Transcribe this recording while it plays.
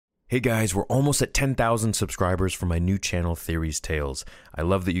Hey guys, we're almost at 10,000 subscribers for my new channel, Theories Tales. I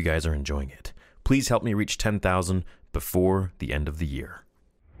love that you guys are enjoying it. Please help me reach 10,000 before the end of the year.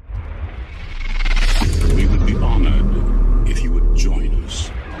 We would be honored if you would join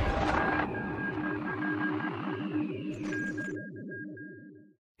us.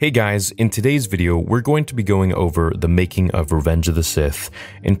 Hey guys, in today's video, we're going to be going over the making of Revenge of the Sith,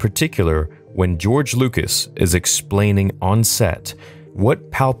 in particular, when George Lucas is explaining on set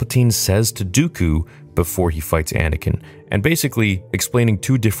what Palpatine says to Dooku before he fights Anakin, and basically explaining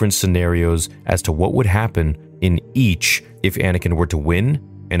two different scenarios as to what would happen in each if Anakin were to win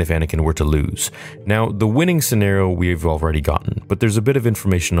and if Anakin were to lose. Now, the winning scenario we've already gotten, but there's a bit of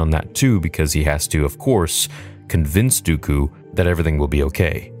information on that too because he has to, of course, convince Dooku that everything will be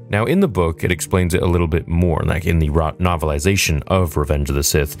okay. Now, in the book, it explains it a little bit more, like in the novelization of Revenge of the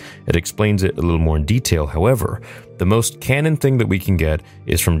Sith, it explains it a little more in detail. However, the most canon thing that we can get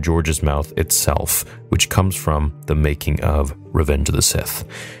is from George's mouth itself, which comes from the making of Revenge of the Sith.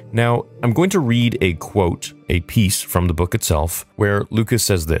 Now, I'm going to read a quote, a piece from the book itself, where Lucas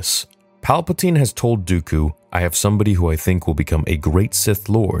says this: Palpatine has told Dooku, I have somebody who I think will become a great Sith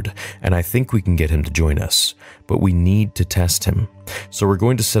Lord, and I think we can get him to join us. But we need to test him. So we're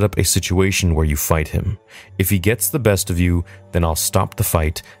going to set up a situation where you fight him. If he gets the best of you, then I'll stop the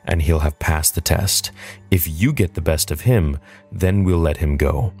fight and he'll have passed the test. If you get the best of him, then we'll let him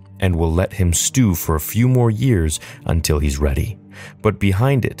go. And we'll let him stew for a few more years until he's ready. But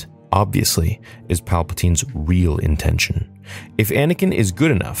behind it, obviously, is Palpatine's real intention. If Anakin is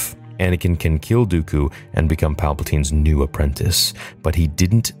good enough, Anakin can kill Dooku and become Palpatine's new apprentice, but he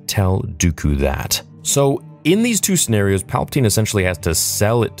didn't tell Dooku that. So, in these two scenarios, Palpatine essentially has to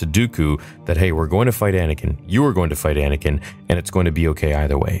sell it to Dooku that, hey, we're going to fight Anakin, you are going to fight Anakin, and it's going to be okay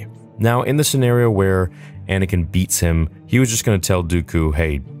either way. Now, in the scenario where Anakin beats him, he was just going to tell Dooku,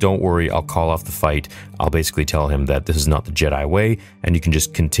 hey, don't worry, I'll call off the fight. I'll basically tell him that this is not the Jedi way, and you can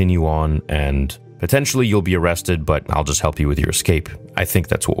just continue on and potentially you'll be arrested, but I'll just help you with your escape. I think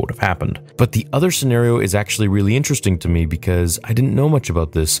that's what would have happened. But the other scenario is actually really interesting to me because I didn't know much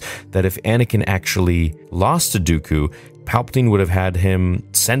about this, that if Anakin actually lost to Dooku, Palpatine would have had him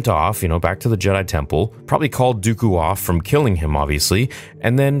sent off, back to the Jedi Temple, probably called Dooku off from killing him, obviously,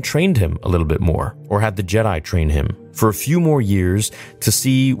 and then trained him a little bit more, or had the Jedi train him for a few more years to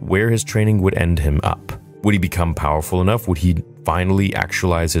see where his training would end him up. Would he become powerful enough? Would he finally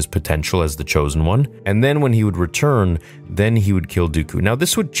actualize his potential as the chosen one? And then when he would return, then he would kill Dooku. Now,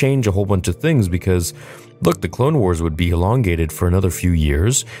 this would change a whole bunch of things because, look, the Clone Wars would be elongated for another few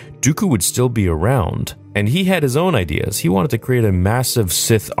years. Dooku would still be around, and he had his own ideas. He wanted to create a massive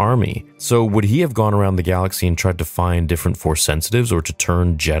Sith army. So would he have gone around the galaxy and tried to find different Force sensitives or to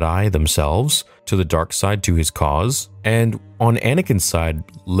turn Jedi themselves to the dark side to his cause? And on Anakin's side,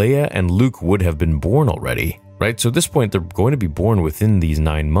 Leia and Luke would have been born already, right? So at this point, they're going to be born within these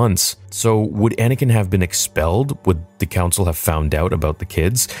 9 months. So would Anakin have been expelled? Would the council have found out about the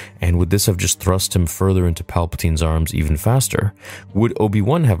kids? And would this have just thrust him further into Palpatine's arms even faster? Would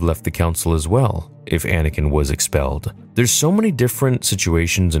Obi-Wan have left the council as well if Anakin was expelled? There's so many different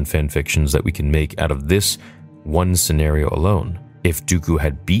situations and fanfictions that we can make out of this one scenario alone. If Dooku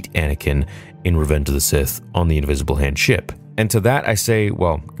had beat Anakin in Revenge of the Sith on the Invisible Hand ship. And to that I say,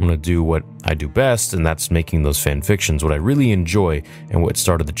 well, I'm going to do what I do best, and that's making those fanfictions, what I really enjoy and what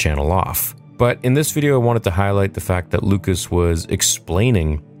started the channel off. But in this video, I wanted to highlight the fact that Lucas was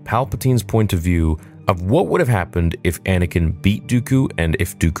explaining Palpatine's point of view of what would have happened if Anakin beat Dooku and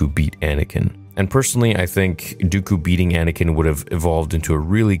if Dooku beat Anakin. And personally, I think Dooku beating Anakin would have evolved into a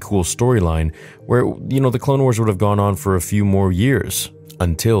really cool storyline where, the Clone Wars would have gone on for a few more years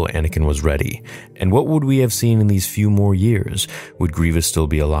until Anakin was ready. And what would we have seen in these few more years? Would Grievous still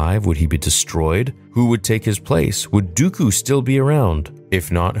be alive? Would he be destroyed? Who would take his place? Would Dooku still be around?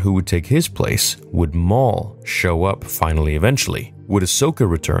 If not, who would take his place? Would Maul show up finally eventually? Would Ahsoka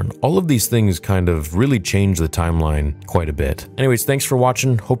return? All of these things kind of really change the timeline quite a bit. Anyways, thanks for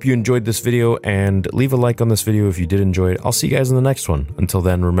watching. Hope you enjoyed this video, and leave a like on this video if you did enjoy it. I'll see you guys in the next one. Until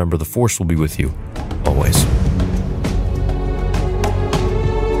then, remember, the Force will be with you always.